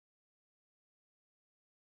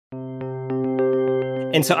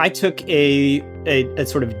And so I took a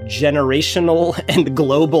sort of generational and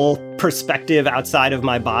global perspective outside of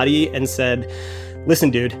my body and said, listen,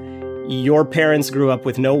 dude, your parents grew up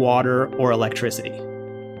with no water or electricity,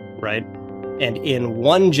 right? And in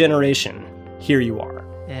one generation, here you are.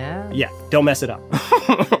 Yeah. Yeah, don't mess it up.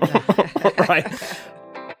 Right?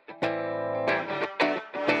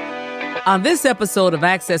 On this episode of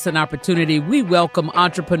Access and Opportunity, we welcome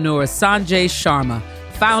entrepreneur Sanjay Sharma,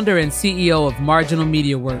 founder and CEO of Marginal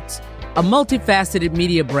Media Works, a multifaceted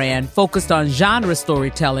media brand focused on genre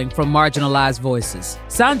storytelling from marginalized voices.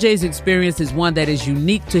 Sanjay's experience is one that is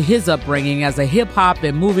unique to his upbringing as a hip-hop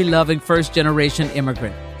and movie-loving first-generation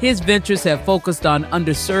immigrant. His ventures have focused on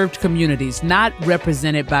underserved communities not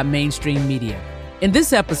represented by mainstream media. In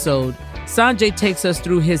this episode, Sanjay takes us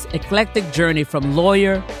through his eclectic journey from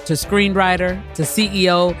lawyer to screenwriter to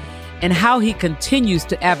CEO and how he continues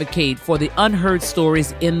to advocate for the unheard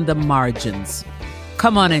stories in the margins.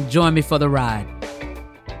 Come on and join me for the ride.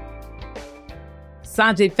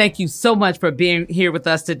 Sanjay, thank you so much for being here with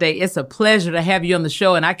us today. It's a pleasure to have you on the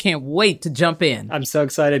show, and I can't wait to jump in. I'm so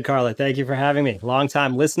excited, Carla. Thank you for having me.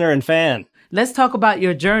 Longtime listener and fan. Let's talk about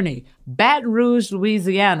your journey. Baton Rouge,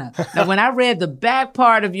 Louisiana. Now, when I read the back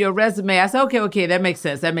part of your resume, I said, okay, that makes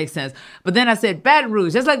sense. But then I said, Baton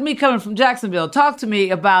Rouge, that's like me coming from Jacksonville. Talk to me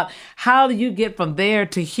about how do you get from there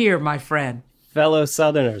to here, my friend? Fellow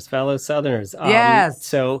Southerners. Yes.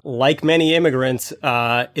 So like many immigrants,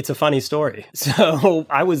 it's a funny story. So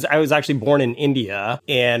I was actually born in India,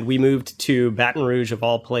 and we moved to Baton Rouge of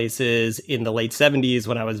all places in the late 70s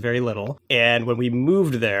when I was very little. And when we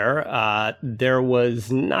moved there, there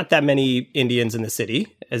was not that many Indians in the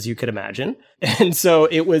city, as you could imagine. And so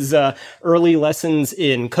it was early lessons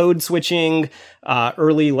in code switching,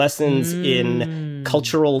 early lessons in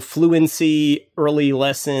cultural fluency, early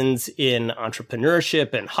lessons in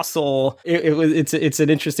entrepreneurship and hustle. It's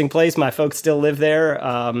an interesting place. My folks still live there,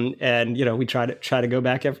 and we try to go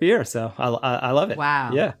back every year. So I love it.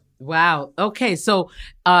 Wow. Yeah. Wow. Okay. So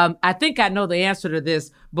I think I know the answer to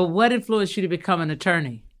this, but what influenced you to become an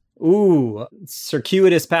attorney? Ooh,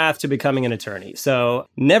 circuitous path to becoming an attorney. So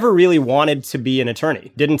never really wanted to be an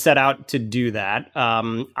attorney. Didn't set out to do that.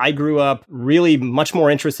 I grew up really much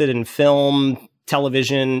more interested in film,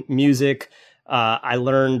 television, music. I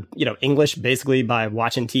learned, English basically by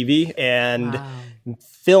watching TV, and Wow.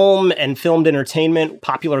 film and filmed entertainment,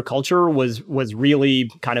 popular culture was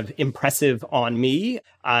really kind of impressive on me.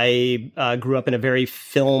 I grew up in a very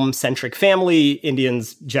film-centric family.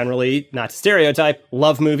 Indians generally, not to stereotype,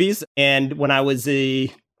 love movies. And when I was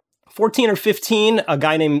 14 or 15, a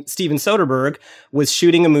guy named Steven Soderbergh was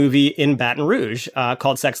shooting a movie in Baton Rouge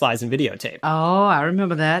called Sex, Lies, and Videotape. Oh, I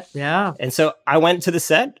remember that. Yeah. And so I went to the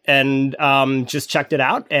set and just checked it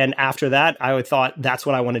out. And after that, I thought, that's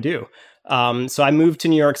what I want to do. So I moved to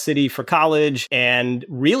New York City for college and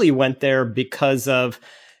really went there because of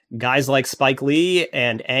guys like Spike Lee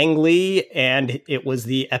and Ang Lee, and it was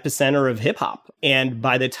the epicenter of hip hop. And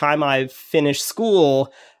by the time I finished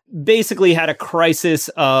school, basically had a crisis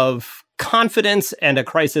of confidence and a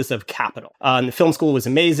crisis of capital. The film school was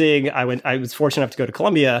amazing. I was fortunate enough to go to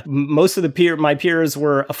Columbia. Most of my peers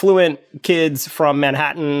were affluent kids from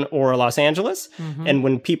Manhattan or Los Angeles. Mm-hmm. And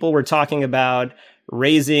when people were talking about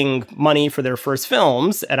raising money for their first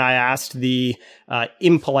films, and I asked the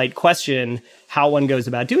impolite question, how one goes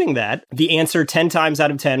about doing that, the answer 10 times out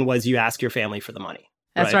of 10 was you ask your family for the money.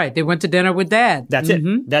 That's right. They went to dinner with dad. That's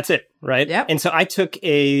it. Right. Yep. And so I took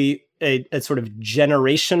a sort of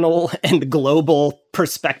generational and global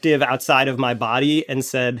perspective outside of my body and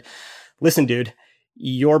said, listen, dude,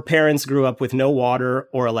 your parents grew up with no water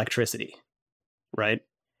or electricity. Right.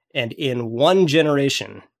 And in one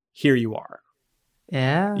generation, here you are.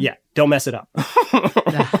 Yeah. Yeah. Don't mess it up.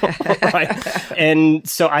 Right. And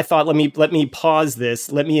so I thought, let me pause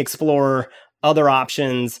this. Let me explore other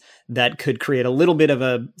options that could create a little bit of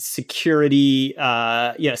a security,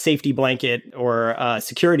 safety blanket or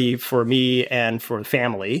security for me and for the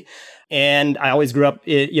family. And I always grew up,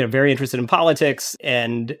 very interested in politics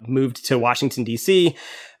and moved to Washington, D.C.,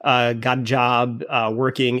 got a job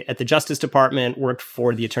working at the Justice Department, worked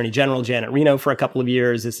for the Attorney General, Janet Reno, for a couple of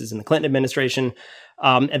years. This is in the Clinton administration.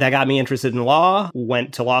 And that got me interested in law,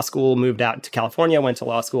 went to law school, moved out to California, went to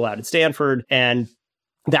law school out at Stanford. And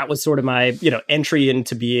that was sort of my, entry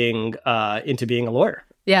into being a lawyer.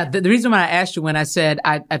 Yeah, the reason why I asked you when I said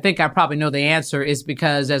I think I probably know the answer is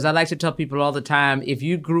because, as I like to tell people all the time, if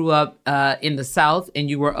you grew up in the South and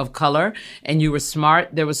you were of color and you were smart,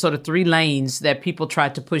 there was sort of three lanes that people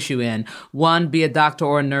tried to push you in. One, be a doctor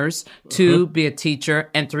or a nurse. Two, be a teacher.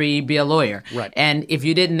 And three, be a lawyer. Right. And if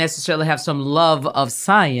you didn't necessarily have some love of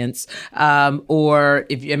science, or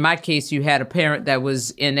if in my case you had a parent that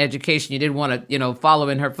was in education, you didn't want to, follow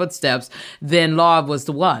in her footsteps, then law was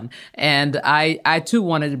the one. And I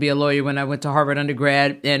too wanted to be a lawyer when I went to Harvard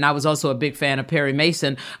undergrad, and I was also a big fan of Perry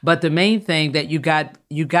Mason. But the main thing that you got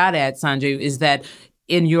at, Sanjay, is that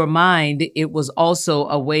in your mind, it was also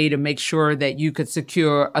a way to make sure that you could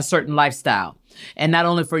secure a certain lifestyle. And not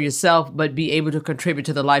only for yourself, but be able to contribute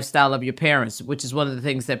to the lifestyle of your parents, which is one of the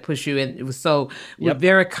things that push you in. It was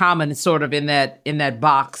very common sort of in that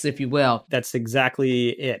box, if you will. That's exactly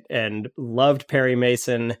it. And loved Perry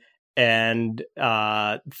Mason. And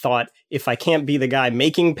thought, if I can't be the guy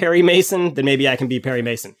making Perry Mason, then maybe I can be Perry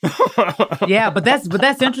Mason. Yeah, but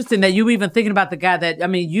that's interesting that you even thinking about the guy that, I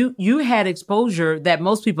mean, you had exposure that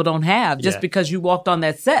most people don't have just because you walked on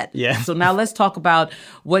that set. Yeah. So now let's talk about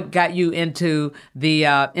what got you into the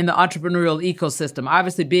in the entrepreneurial ecosystem.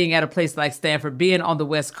 Obviously, being at a place like Stanford, being on the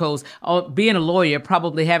West Coast, being a lawyer,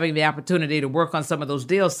 probably having the opportunity to work on some of those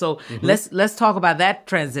deals. So let's talk about that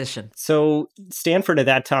transition. So Stanford at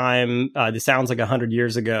that time, this sounds like 100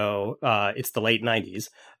 years ago. It's the late 90s.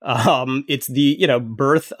 It's the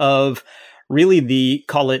birth of really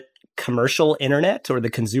call it commercial internet or the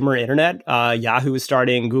consumer internet. Yahoo was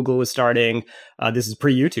starting, Google was starting. This is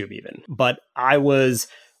pre-YouTube even. But I was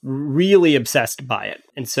really obsessed by it.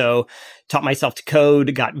 And so taught myself to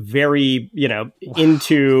code, got very,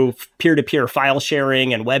 into peer-to-peer file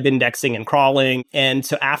sharing and web indexing and crawling. And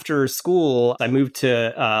so after school, I moved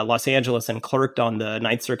to Los Angeles and clerked on the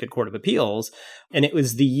Ninth Circuit Court of Appeals. And it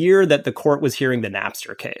was the year that the court was hearing the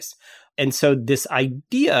Napster case. And so this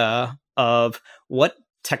idea of what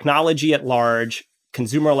technology at large,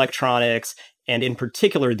 consumer electronics, and in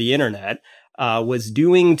particular the internet, was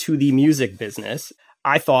doing to the music business,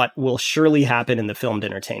 I thought will surely happen in the filmed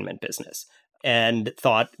entertainment business, and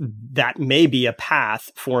thought that may be a path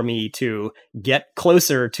for me to get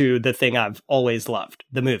closer to the thing I've always loved,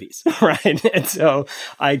 the movies, right? And so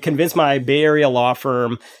I convinced my Bay Area law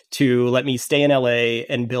firm to let me stay in LA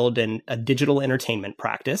and build a digital entertainment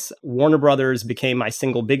practice. Warner Brothers became my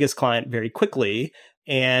single biggest client very quickly.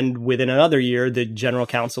 And within another year, the general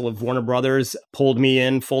counsel of Warner Brothers pulled me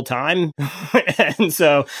in full time. And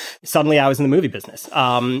so suddenly I was in the movie business.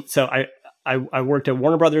 So I worked at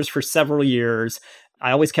Warner Brothers for several years.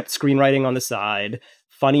 I always kept screenwriting on the side.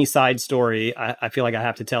 Funny side story, I feel like I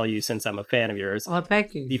have to tell you since I'm a fan of yours. Oh,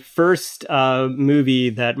 thank you. The first movie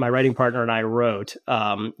that my writing partner and I wrote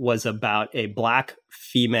was about a Black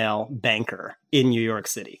female banker in New York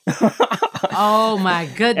City. Oh, my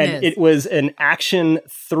goodness. And it was an action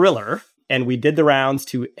thriller. And we did the rounds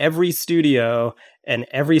to every studio, and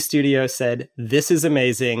every studio said, "This is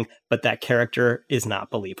amazing, but that character is not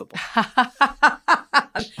believable."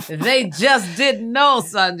 They just didn't know,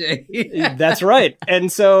 Sanjay. That's right. And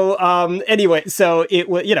so, anyway, so it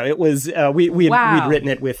was, it was we'd written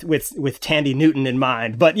it with Tandy Newton in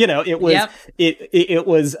mind, but it was it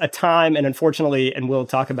was a time, and unfortunately, and we'll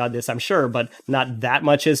talk about this, I'm sure, but not that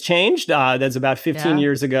much has changed. That's about 15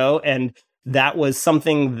 years ago, and that was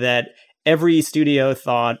something that every studio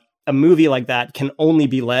thought a movie like that can only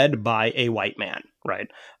be led by a white man,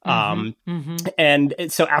 right? And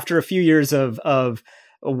so after a few years of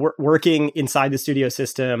working inside the studio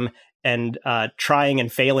system and trying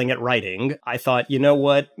and failing at writing, I thought, you know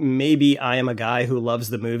what? Maybe I am a guy who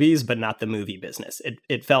loves the movies, but not the movie business.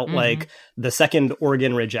 It felt like the second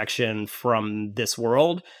organ rejection from this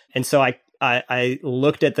world. And so I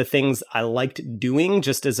looked at the things I liked doing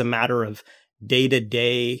just as a matter of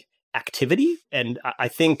day-to-day activity. And I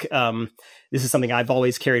think this is something I've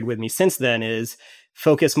always carried with me since then, is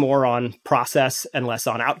focus more on process and less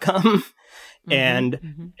on outcome. And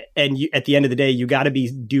you, at the end of the day, you got to be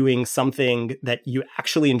doing something that you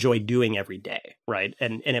actually enjoy doing every day, right?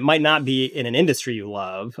 And it might not be in an industry you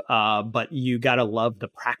love, but you got to love the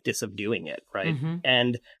practice of doing it, right?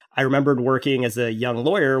 And I remembered working as a young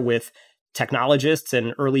lawyer with technologists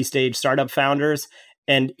and early stage startup founders,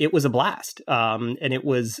 and it was a blast. And it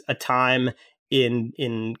was a time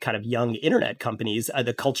in kind of young internet companies.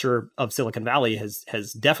 The culture of Silicon Valley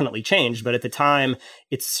has definitely changed, but at the time,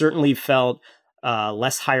 it certainly felt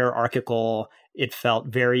less hierarchical. It felt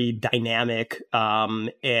very dynamic,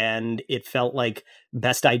 and it felt like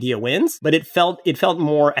best idea wins. But it felt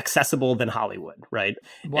more accessible than Hollywood, right?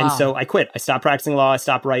 Wow. And so I quit. I stopped practicing law. I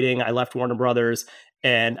stopped writing. I left Warner Brothers.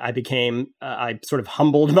 And I sort of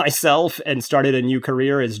humbled myself and started a new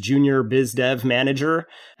career as junior biz dev manager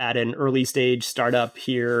at an early stage startup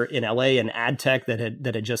here in LA, an ad tech that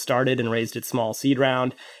had just started and raised its small seed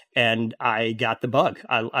round. And I got the bug.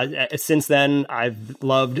 Since then, I've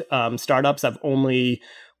loved startups. I've only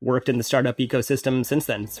worked in the startup ecosystem since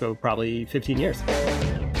then, so probably 15 years.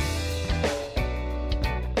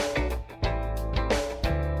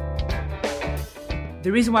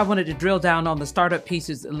 The reason why I wanted to drill down on the startup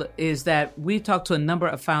pieces is that we've talked to a number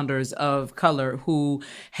of founders of color who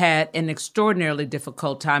had an extraordinarily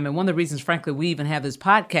difficult time. And one of the reasons, frankly, we even have this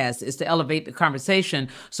podcast is to elevate the conversation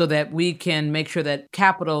so that we can make sure that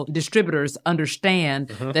capital distributors understand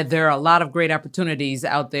that there are a lot of great opportunities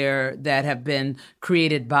out there that have been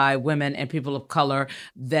created by women and people of color,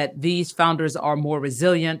 that these founders are more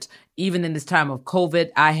resilient. Even in this time of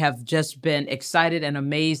COVID, I have just been excited and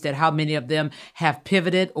amazed at how many of them have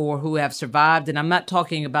pivoted or who have survived. And I'm not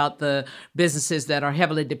talking about the businesses that are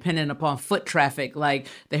heavily dependent upon foot traffic, like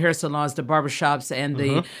the hair salons, the barbershops, and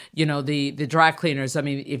the dry cleaners. I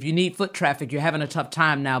mean, if you need foot traffic, you're having a tough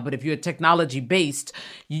time now. But if you're technology-based,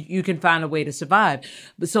 you can find a way to survive.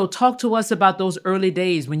 So talk to us about those early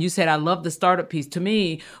days when you said, I love the startup piece. To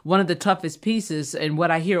me, one of the toughest pieces, and what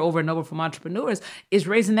I hear over and over from entrepreneurs, is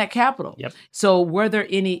raising that capital. Yep. So were there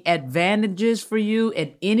any advantages for you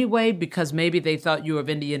in any way because maybe they thought you were of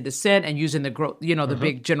Indian descent and using the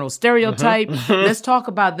big general stereotype? Let's talk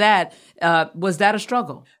about that. Was that a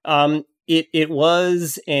struggle? It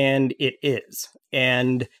was, and it is.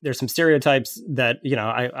 And there's some stereotypes that,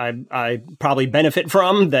 I probably benefit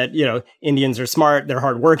from, that, Indians are smart, they're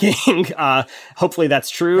hardworking. Hopefully that's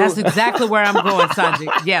true. That's exactly where I'm going,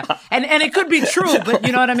 Sanjay. Yeah. And it could be true, but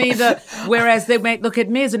you know what I mean? Whereas they may look at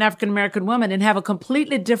me as an African-American woman and have a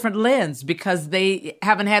completely different lens because they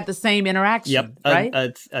haven't had the same interaction. Yep. Right?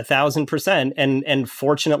 1,000%. And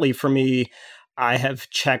fortunately for me, I have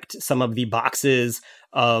checked some of the boxes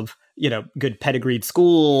of, good pedigreed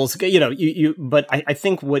schools, but I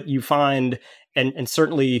think what you find, and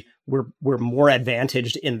certainly we're more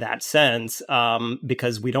advantaged in that sense,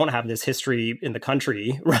 because we don't have this history in the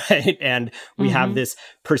country, right? And we have this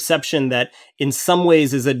perception that in some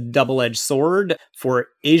ways is a double-edged sword for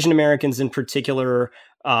Asian Americans in particular.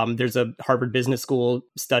 There's a Harvard Business School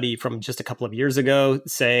study from just a couple of years ago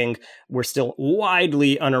saying we're still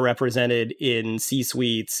widely underrepresented in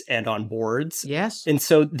C-suites and on boards. Yes. And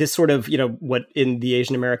so this sort of, what in the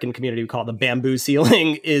Asian American community we call the bamboo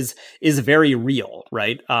ceiling is very real,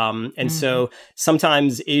 right? And so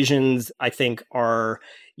sometimes Asians, I think, are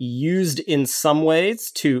used in some ways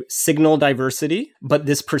to signal diversity, but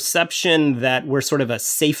this perception that we're sort of a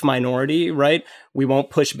safe minority, right? We won't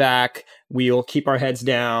push back. We'll keep our heads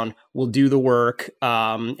down. We'll do the work,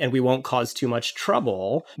 and we won't cause too much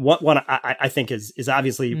trouble. One I think is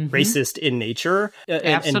obviously racist in nature.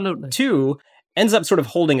 Absolutely. And two, ends up sort of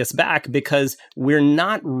holding us back because we're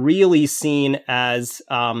not really seen as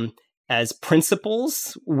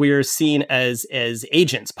principals. We're seen as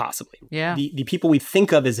agents, possibly. Yeah. The people we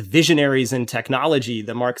think of as visionaries in technology,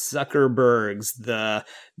 the Mark Zuckerbergs, the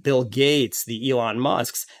Bill Gates, the Elon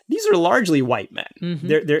Musks, these are largely white men.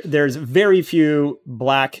 There's very few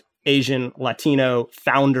Black, Asian, Latino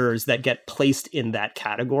founders that get placed in that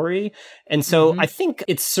category. And so I think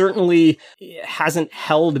it certainly hasn't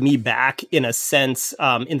held me back in a sense,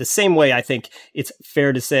 in the same way I think it's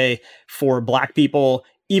fair to say for Black people,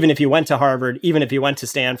 even if you went to Harvard, even if you went to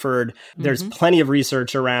Stanford, there's plenty of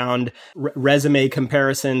research around resume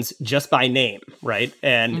comparisons just by name, right?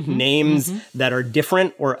 And names that are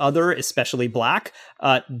different or other, especially Black,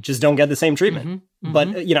 just don't get the same treatment.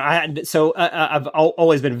 But, I've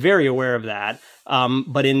always been very aware of that.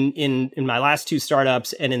 But in my last two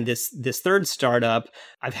startups and in this third startup,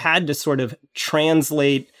 I've had to sort of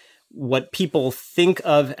translate what people think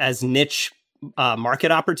of as niche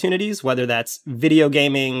market opportunities, whether that's video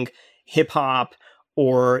gaming, hip hop,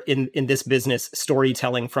 or in this business,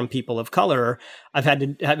 storytelling from people of color. I've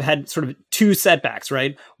had sort of two setbacks,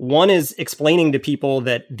 right? One is explaining to people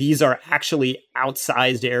that these are actually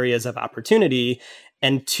outsized areas of opportunity.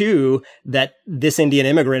 And two, that this Indian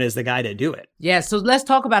immigrant is the guy to do it. Yeah. So let's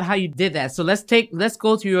talk about how you did that. So let's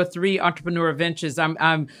go through your three entrepreneur ventures.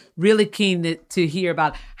 I'm really keen to hear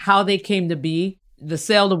about how they came to be, the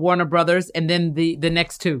sale to Warner Brothers, and then the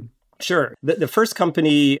next two. Sure. The first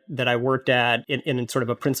company that I worked at in sort of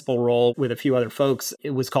a principal role with a few other folks,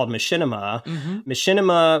 it was called Machinima.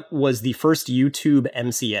 Machinima was the first YouTube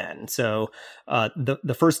MCN. So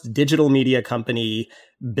the first digital media company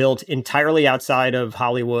built entirely outside of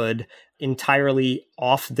Hollywood entirely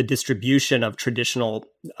off the distribution of traditional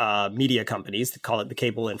media companies, call it the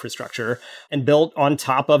cable infrastructure, and built on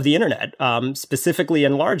top of the internet, specifically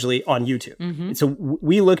and largely on YouTube. Mm-hmm. So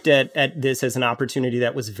we looked at this as an opportunity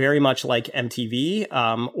that was very much like MTV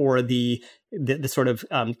or the sort of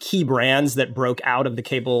key brands that broke out of the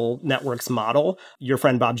cable networks model. Your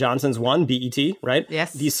friend Bob Johnson's one, BET, right?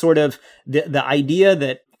 Yes. These sort of, the idea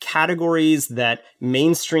that categories that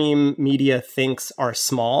mainstream media thinks are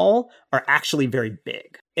small are actually very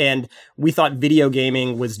big. And we thought video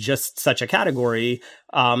gaming was just such a category.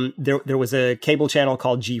 There was a cable channel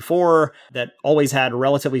called G4 that always had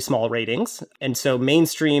relatively small ratings. And so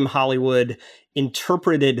mainstream Hollywood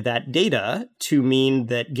interpreted that data to mean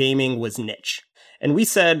that gaming was niche. And we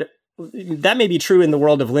said, that may be true in the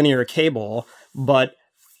world of linear cable, but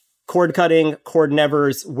cord cutting, cord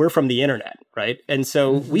nevers, we're from the internet, right? And so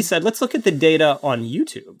we said, let's look at the data on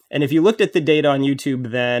YouTube. And if you looked at the data on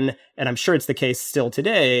YouTube then, and I'm sure it's the case still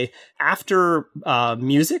today, after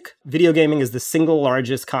music, video gaming is the single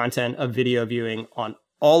largest content of video viewing on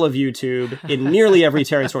all of YouTube in nearly every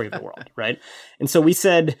territory of the world, right? And so we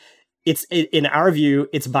said, in our view,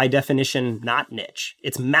 it's by definition not niche.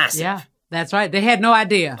 It's massive. Yeah, that's right. They had no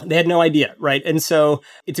idea. They had no idea, right? And so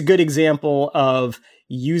it's a good example of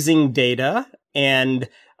using data and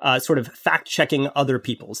sort of fact-checking other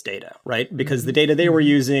people's data, right? Because the data they were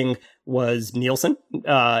using was Nielsen,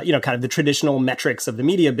 kind of the traditional metrics of the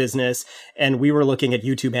media business, and we were looking at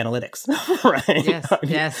YouTube analytics, right?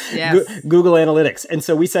 Yes. Google Analytics. And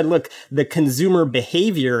so we said, look, the consumer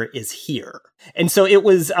behavior is here. And so it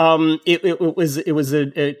was an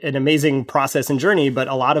amazing process and journey, but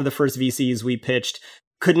a lot of the first VCs we pitched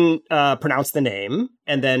couldn't pronounce the name.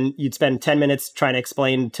 And then you'd spend 10 minutes trying to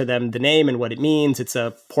explain to them the name and what it means. It's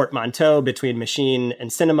a portmanteau between machine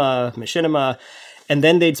and cinema, machinima. And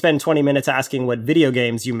then they'd spend 20 minutes asking what video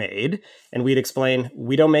games you made. And we'd explain,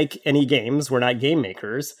 we don't make any games. We're not game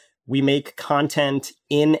makers. We make content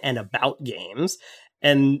in and about games.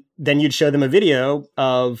 And then you'd show them a video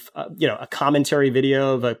of, a commentary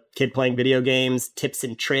video of a kid playing video games, tips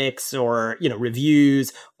and tricks, or,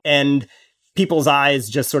 reviews. And people's eyes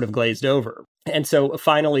just sort of glazed over. And so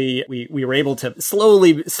finally, we were able to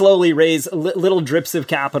slowly raise little drips of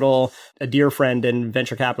capital. A dear friend and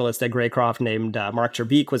venture capitalist at Greycroft named Mark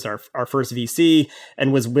Terbeek was our first VC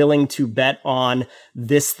and was willing to bet on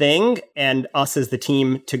this thing and us as the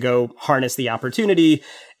team to go harness the opportunity.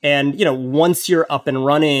 And, once you're up and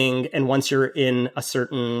running and once you're in a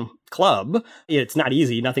certain club, it's not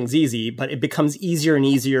easy, nothing's easy, but it becomes easier and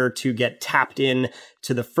easier to get tapped in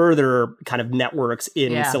to the further kind of networks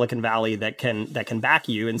in Silicon Valley that can back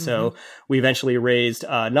you. And so we eventually raised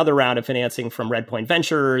another round of financing from Redpoint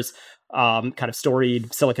Ventures, kind of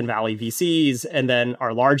storied Silicon Valley VCs, and then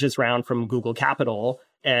our largest round from Google Capital.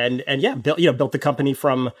 And built the company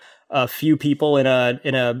from a few people in a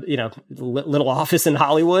little office in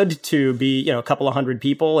Hollywood to be a couple of hundred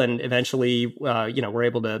people, and eventually we're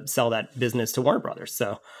able to sell that business to Warner Brothers.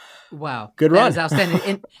 So wow, good run. That is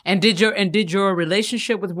outstanding. and did your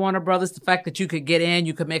relationship with Warner Brothers, the fact that you could get in,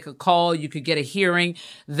 you could make a call, you could get a hearing,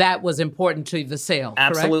 that was important to the sale?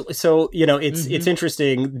 Absolutely. Correct? So it's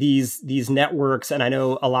interesting, these networks, and I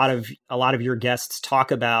know a lot of your guests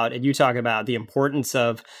talk about, and you talk about the importance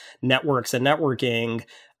of networks and networking.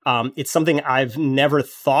 It's something I've never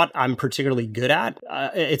thought I'm particularly good at.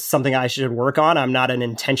 It's something I should work on. I'm not an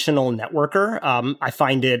intentional networker. I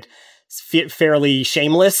find it fairly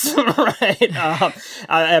shameless, right?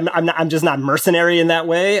 I'm just not mercenary in that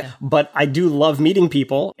way, but I do love meeting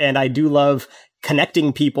people, and I do love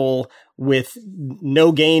connecting people with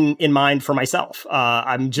no gain in mind for myself.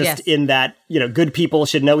 I'm just in that, good people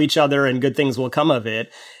should know each other and good things will come of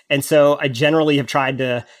it. And so I generally have tried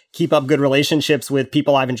to keep up good relationships with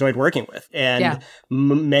people I've enjoyed working with. And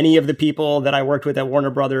many of the people that I worked with at Warner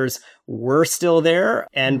Brothers were still there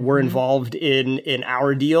and were involved in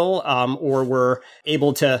our deal, or were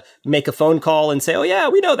able to make a phone call and say, oh yeah,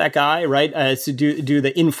 we know that guy, right? To do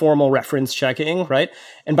the informal reference checking, right?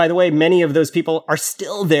 And by the way, many of those people are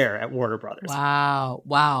still there at Warner Brothers.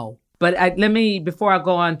 Wow. But before I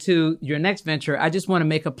go on to your next venture, I just want to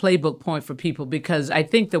make a playbook point for people, because I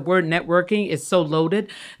think the word networking is so loaded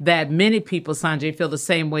that many people, Sanjay, feel the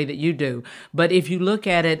same way that you do. But if you look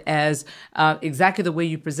at it as exactly the way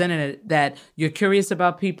you presented it, that you're curious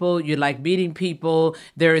about people, you like meeting people,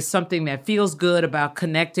 there is something that feels good about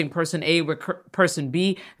connecting person A with person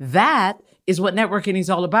B, that is what networking is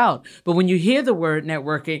all about. But when you hear the word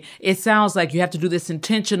networking, it sounds like you have to do this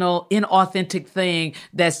intentional, inauthentic thing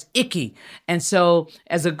that's icky. And so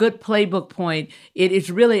as a good playbook point, it is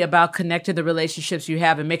really about connecting the relationships you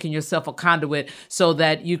have and making yourself a conduit so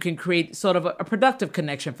that you can create sort of a productive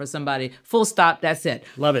connection for somebody. Full stop. That's it.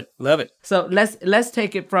 Love it. Love it. So let's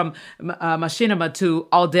take it from machinima to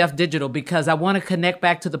all deaf digital, because I want to connect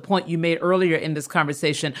back to the point you made earlier in this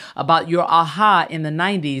conversation about your aha in the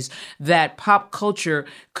 90s, that pop culture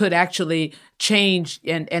could actually change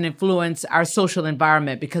and influence our social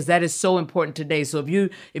environment, because that is so important today. So if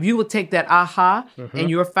you would take that aha and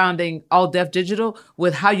you're founding All Deaf Digital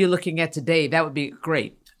with how you're looking at today, that would be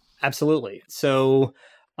great. Absolutely. So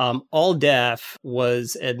All Def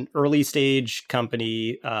was an early stage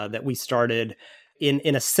company that we started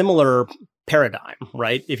in a similar paradigm,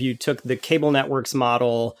 right? If you took the cable networks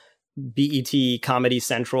model, BET, Comedy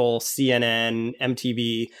Central, CNN,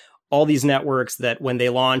 MTV, all these networks that when they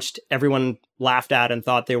launched, everyone laughed at and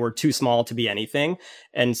thought they were too small to be anything,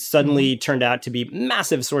 and suddenly turned out to be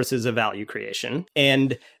massive sources of value creation.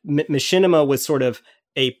 And Machinima was sort of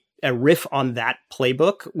a riff on that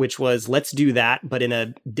playbook, which was, let's do that, but in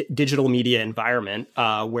a digital media environment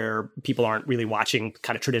where people aren't really watching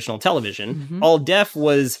kind of traditional television. All Def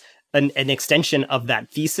was an extension of that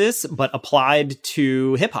thesis, but applied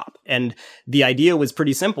to hip hop. And the idea was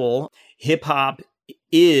pretty simple. Hip hop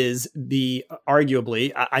is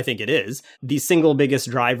arguably, I think it is, the single biggest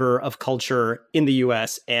driver of culture in the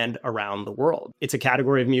US and around the world. It's a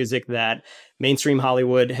category of music that mainstream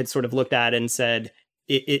Hollywood had sort of looked at and said,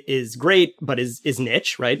 it is great, but is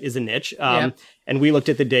niche, right? Is a niche. And we looked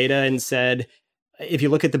at the data and said, if you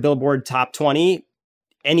look at the Billboard Top 20,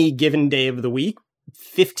 any given day of the week,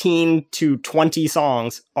 15 to 20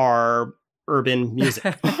 songs are urban music.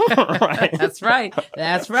 Right? That's right.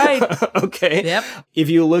 That's right. Okay. Yep. If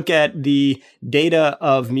you look at the data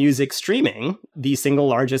of music streaming, the single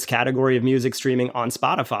largest category of music streaming on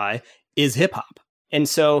Spotify is hip hop. And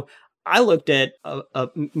so I looked at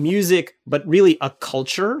music, but really a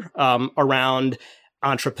culture around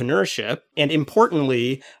entrepreneurship, and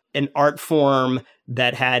importantly, an art form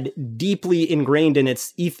that had deeply ingrained in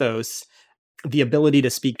its ethos the ability to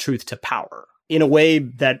speak truth to power in a way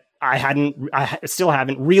that I still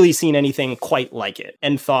haven't really seen anything quite like it,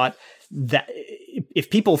 and thought that if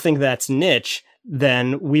people think that's niche,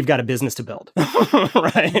 then we've got a business to build,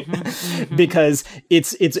 right? Because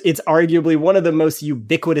it's arguably one of the most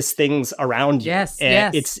ubiquitous things around you. Yes,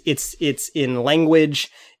 and yes. It's in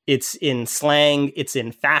language, it's in slang, it's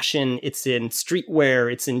in fashion, it's in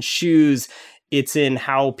streetwear, it's in shoes, it's in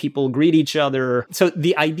how people greet each other. So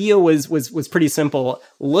the idea was pretty simple.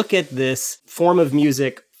 Look at this form of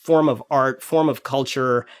music, form of art, form of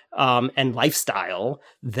culture, and lifestyle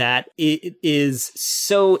that it is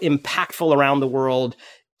so impactful around the world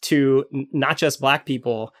to not just Black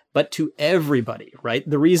people, but to everybody, right?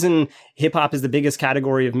 The reason hip hop is the biggest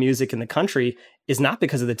category of music in the country is not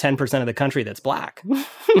because of the 10% of the country that's Black,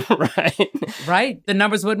 right? Right. The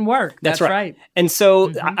numbers wouldn't work. That's right. And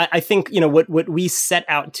so I think, what we set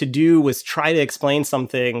out to do was try to explain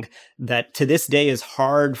something that to this day is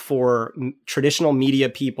hard for traditional media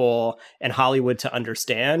people and Hollywood to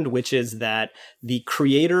understand, which is that the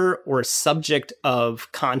creator or subject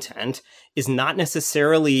of content is not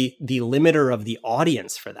necessarily the limiter of the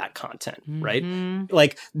audience for that content, right?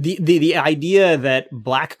 Like the idea that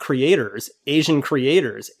Black creators, Asian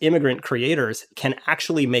creators, immigrant creators can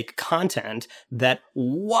actually make content that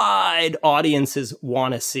wide audiences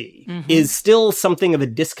want to see is still something of a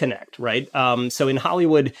disconnect, right? So in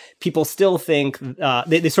Hollywood, people still think,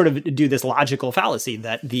 they sort of do this logical fallacy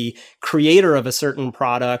that the creator of a certain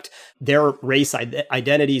product, their race,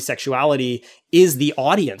 identity, sexuality is the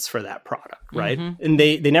audience for that product, right? And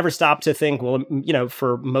they never stop to think, well,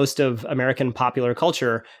 for most of American popular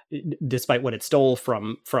culture, despite what it stole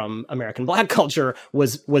from American Black culture,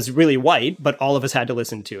 was really white, but all of us had to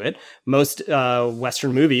listen to it. Most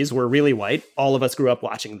Western movies were really white. All of us grew up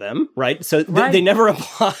watching them, right? So they never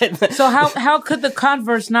applied. So how could the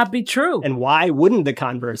converse not be true? And why wouldn't the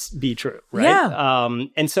converse be true, right? Yeah.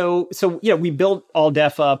 And so we built All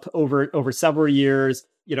Def up over several years.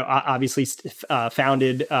 Obviously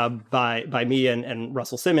founded by me and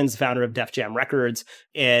Russell Simmons, founder of Def Jam Records,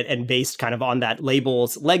 and based kind of on that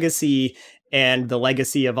label's legacy and the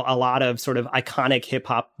legacy of a lot of sort of iconic hip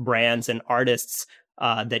hop brands and artists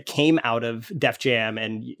that came out of Def Jam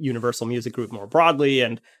and Universal Music Group more broadly.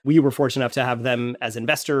 And we were fortunate enough to have them as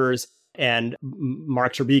investors. And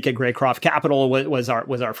Mark Terbeek at Greycroft Capital was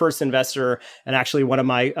our first investor. And actually one of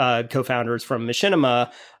my co-founders from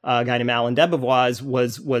Machinima, a guy named Alan Debevoise,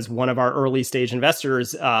 was one of our early stage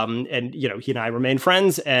investors. And he and I remained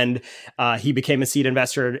friends, and he became a seed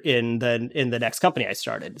investor in the next company I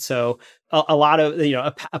started. So a lot of,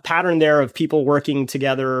 a pattern there of people working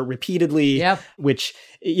together repeatedly, Yep. which,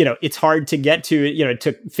 it's hard to get to. It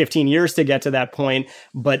took 15 years to get to that point.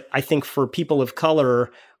 But I think for people of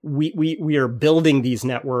color, we are building these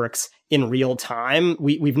networks in real time.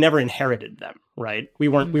 We've never inherited them, right? We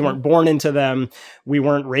weren't born into them. We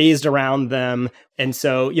weren't raised around them. And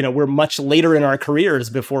so, we're much later in our careers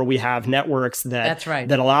before we have networks That's right.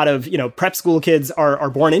 that a lot of, prep school kids are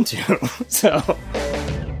born into. So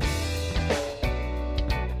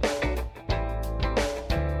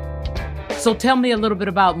So tell me a little bit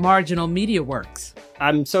about Marginal Media Works.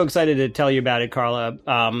 I'm so excited to tell you about it, Carla.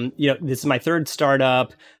 This is my third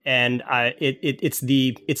startup, and it's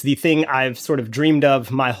the thing I've sort of dreamed of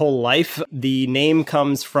my whole life. The name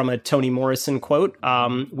comes from a Toni Morrison quote,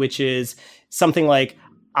 which is something like,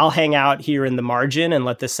 "I'll hang out here in the margin and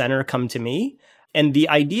let the center come to me." And the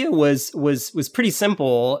idea was pretty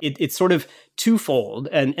simple. It's sort of twofold,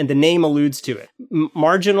 and the name alludes to it.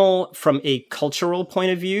 Marginal, from a cultural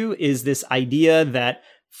point of view, is this idea that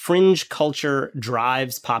fringe culture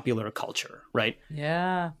drives popular culture, right?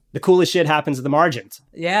 Yeah. The coolest shit happens at the margins.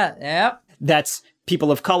 Yeah. Yep. That's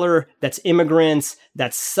people of color, that's immigrants,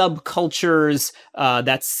 that's subcultures,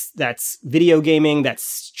 that's video gaming,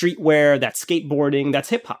 that's streetwear, that's skateboarding, that's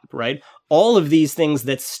hip hop, right? All of these things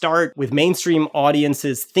that start with mainstream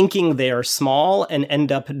audiences thinking they are small and end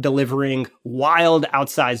up delivering wild,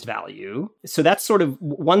 outsized value. So that's sort of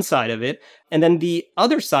one side of it. And then the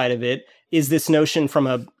other side of it is this notion from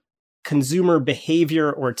a consumer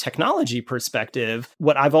behavior or technology perspective.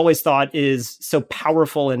 What I've always thought is so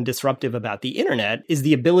powerful and disruptive about the internet is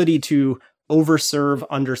the ability to overserve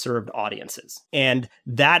underserved audiences. And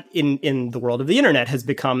that in the world of the internet has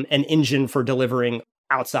become an engine for delivering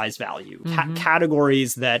outsized value.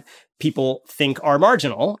 Categories that people think are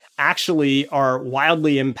marginal actually are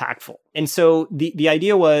wildly impactful. And so the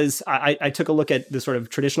idea was, I took a look at the sort of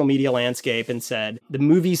traditional media landscape and said, the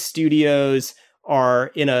movie studios are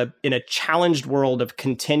in a challenged world of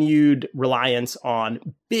continued reliance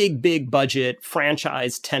on big budget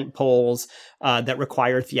franchise tentpoles that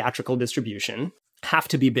require theatrical distribution. Have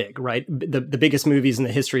to be big, right? The biggest movies in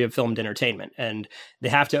the history of filmed entertainment. And they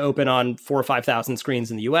have to open on 4,000 or 5,000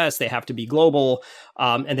 screens in the US. They have to be global,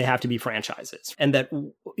 and they have to be franchises. And that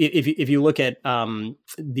if you look at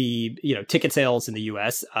the ticket sales in the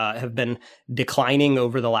US have been declining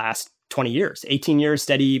over the last 20 years, 18 years,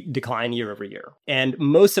 steady decline year over year. And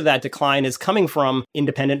most of that decline is coming from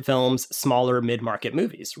independent films, smaller mid-market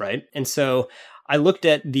movies, right? And so I looked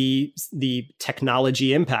at the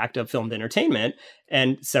technology impact of filmed entertainment.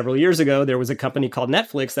 And several years ago, there was a company called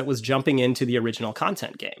Netflix that was jumping into the original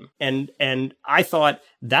content game. And I thought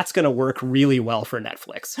that's going to work really well for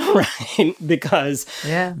Netflix, right? Because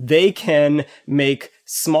they can make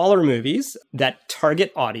smaller movies that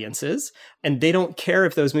target audiences, and they don't care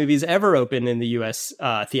if those movies ever open in the US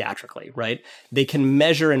theatrically, right? They can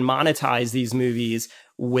measure and monetize these movies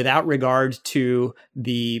without regard to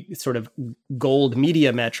the sort of gold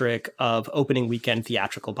media metric of opening weekend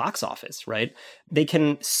theatrical box office, right? They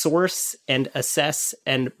can source and assess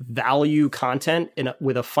and value content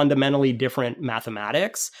with a fundamentally different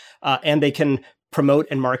mathematics, and they can promote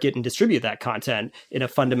and market and distribute that content in a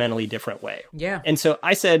fundamentally different way. Yeah. And so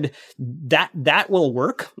I said that will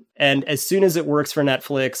work. And as soon as it works for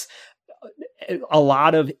Netflix, a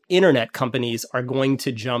lot of internet companies are going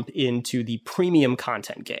to jump into the premium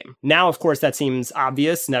content game. Now, of course, that seems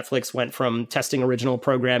obvious. Netflix went from testing original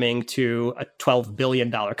programming to a $12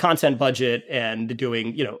 billion content budget and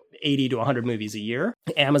doing, 80 to 100 movies a year.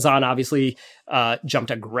 Amazon obviously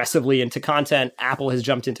jumped aggressively into content. Apple has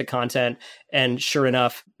jumped into content. And sure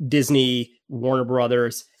enough, Disney, Warner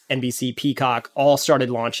Brothers, NBC, Peacock all started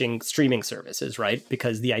launching streaming services, right?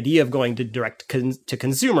 Because the idea of going to direct to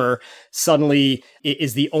consumer suddenly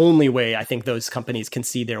is the only way I think those companies can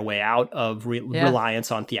see their way out of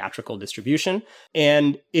reliance on theatrical distribution.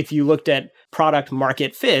 And if you looked at product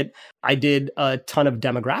market fit, I did a ton of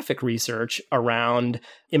demographic research around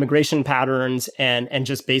immigration patterns and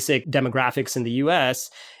just basic demographics in the US.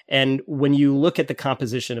 And when you look at the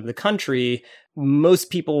composition of the country, most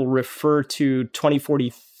people refer to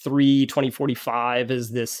 2043, 2045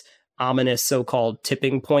 as this ominous so-called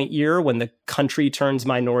tipping point year when the country turns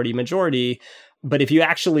minority majority. But if you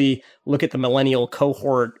actually look at the millennial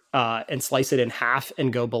cohort and slice it in half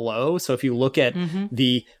and go below, so if you look at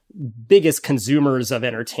the biggest consumers of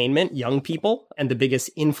entertainment, young people, and the biggest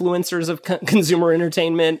influencers of consumer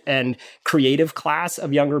entertainment and creative class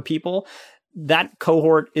of younger people, that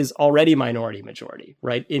cohort is already minority majority,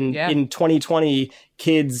 right? In 2020,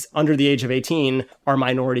 kids under the age of 18 are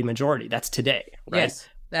minority majority. That's today, right? Yes,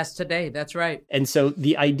 that's today. That's right. And so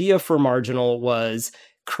the idea for Marginal was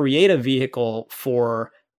create a vehicle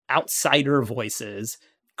for outsider voices,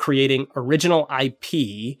 creating original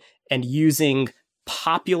IP and using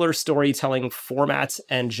popular storytelling formats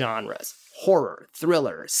and genres. Horror,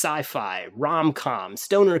 thriller, sci-fi, rom-com,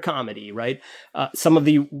 stoner comedy, right? Some of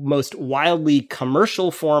the most wildly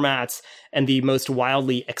commercial formats and the most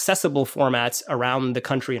wildly accessible formats around the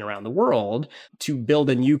country and around the world to build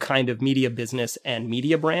a new kind of media business and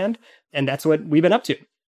media brand. And that's what we've been up to.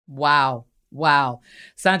 Wow. Wow.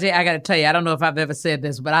 Sanjay, I got to tell you, I don't know if I've ever said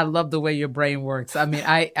this, but I love the way your brain works. I mean,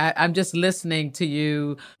 I'm just listening to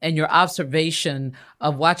you and your observation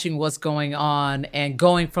of watching what's going on and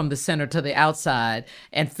going from the center to the outside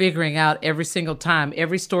and figuring out every single time,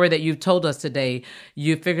 every story that you've told us today,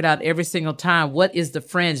 you figured out every single time what is the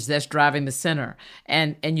fringe that's driving the center.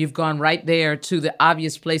 And you've gone right there to the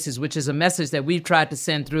obvious places, which is a message that we've tried to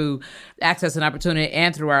send through Access and Opportunity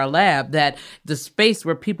and through our lab, that the space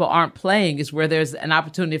where people aren't playing is where there's an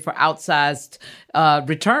opportunity for outsized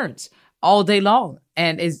returns all day long.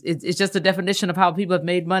 And it's just a definition of how people have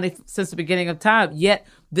made money since the beginning of time. Yet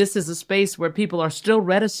this is a space where people are still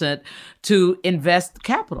reticent to invest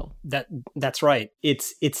capital. That's right.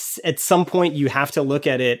 It's at some point you have to look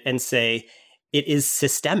at it and say it is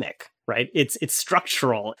systemic. Right? It's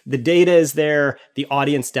structural. The data is there. The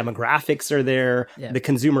audience demographics are there. Yeah. The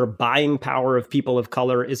consumer buying power of people of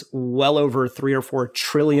color is well over $3 or $4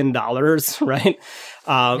 trillion, right?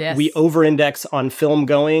 Yes. We over-index on film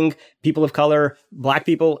going. People of color, Black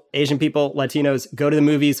people, Asian people, Latinos go to the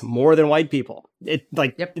movies more than white people.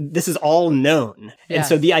 This is all known. Yes. And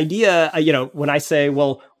so the idea, when I say,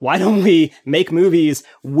 well, why don't we make movies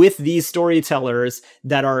with these storytellers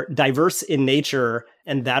that are diverse in nature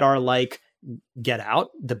and that are like Get Out,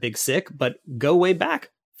 The Big Sick, but go way back.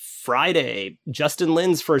 Friday, Justin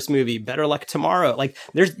Lin's first movie, Better Luck Tomorrow. Like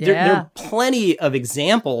there are plenty of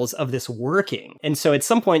examples of this working. And so at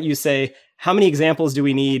some point you say, how many examples do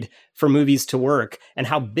we need for movies to work? And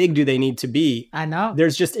how big do they need to be? I know.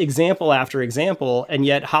 There's just example after example. And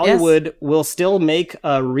yet Hollywood will still make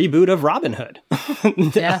a reboot of Robin Hood.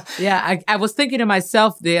 Yeah. I was thinking to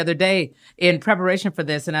myself the other day in preparation for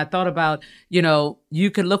this, and I thought about, you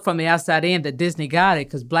could look from the outside in that Disney got it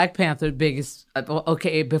because Black Panther biggest.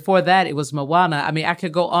 Okay, before that it was Moana. I mean, I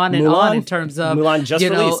could go on and on in terms of Mulan just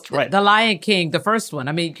released, right? The Lion King, the first one.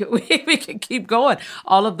 I mean, we can keep going.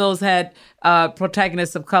 All of those had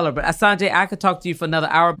protagonists of color. But Sanjay, I could talk to you for another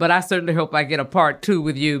hour, but I certainly hope I get a part 2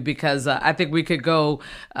 with you because I think we could go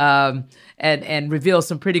and reveal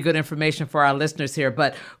some pretty good information for our listeners here.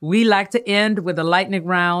 But we like to end with a lightning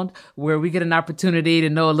round where we get an opportunity to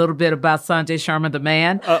know a little bit about Sanjay Sharma, the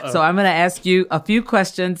man. So I'm going to ask you a few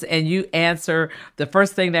questions and you answer the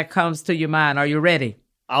first thing that comes to your mind. Are you ready?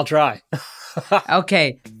 I'll try.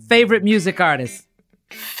 Okay. Favorite music artist?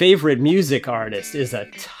 Favorite music artist is a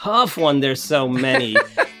tough one. There's so many.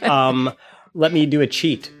 Let me do a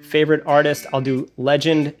cheat. Favorite artist, I'll do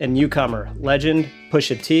legend and newcomer. Legend,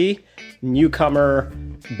 Pusha T. Newcomer,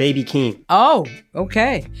 Baby Keem. Oh,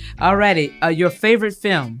 okay. Alrighty. Your favorite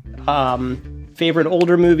film? Favorite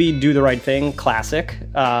older movie, Do the Right Thing, classic.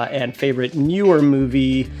 And favorite newer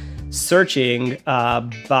movie, Searching,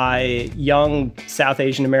 by young South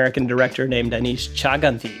Asian American director named Anish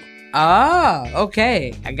Chaganty. Ah,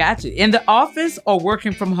 okay. I got you. In the office or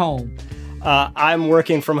working from home? I'm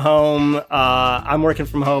working from home.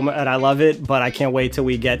 And I love it, but I can't wait till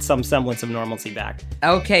we get some semblance of normalcy back.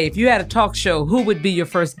 Okay. If you had a talk show, who would be your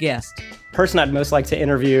first guest? Person I'd most like to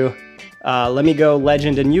interview, let me go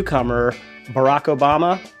legend and newcomer, Barack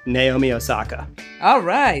Obama, Naomi Osaka. All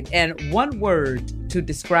right. And one word to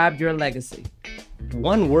describe your legacy.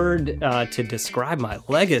 One word to describe my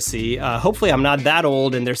legacy. Hopefully I'm not that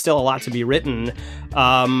old and there's still a lot to be written.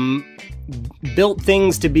 Built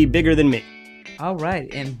things to be bigger than me. All right.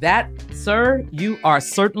 And that, sir, you are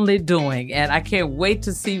certainly doing. And I can't wait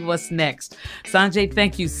to see what's next. Sanjay,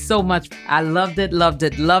 thank you so much. I loved it.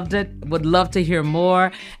 Would love to hear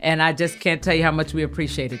more. And I just can't tell you how much we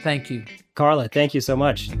appreciate it. Thank you. Carla, thank you so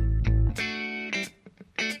much.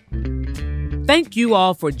 Thank you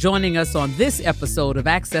all for joining us on this episode of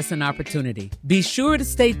Access and Opportunity. Be sure to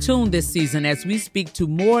stay tuned this season as we speak to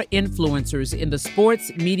more influencers in the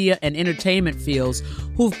sports, media, and entertainment fields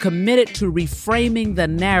who've committed to reframing the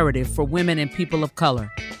narrative for women and people of color.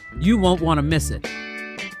 You won't want to miss it.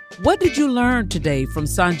 What did you learn today from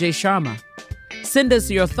Sanjay Sharma? Send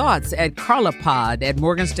us your thoughts at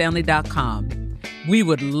carlapod@morganstanley.com. We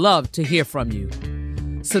would love to hear from you.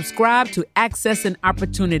 Subscribe to Access and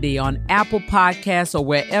Opportunity on Apple Podcasts or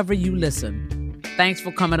wherever you listen. Thanks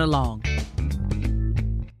for coming along.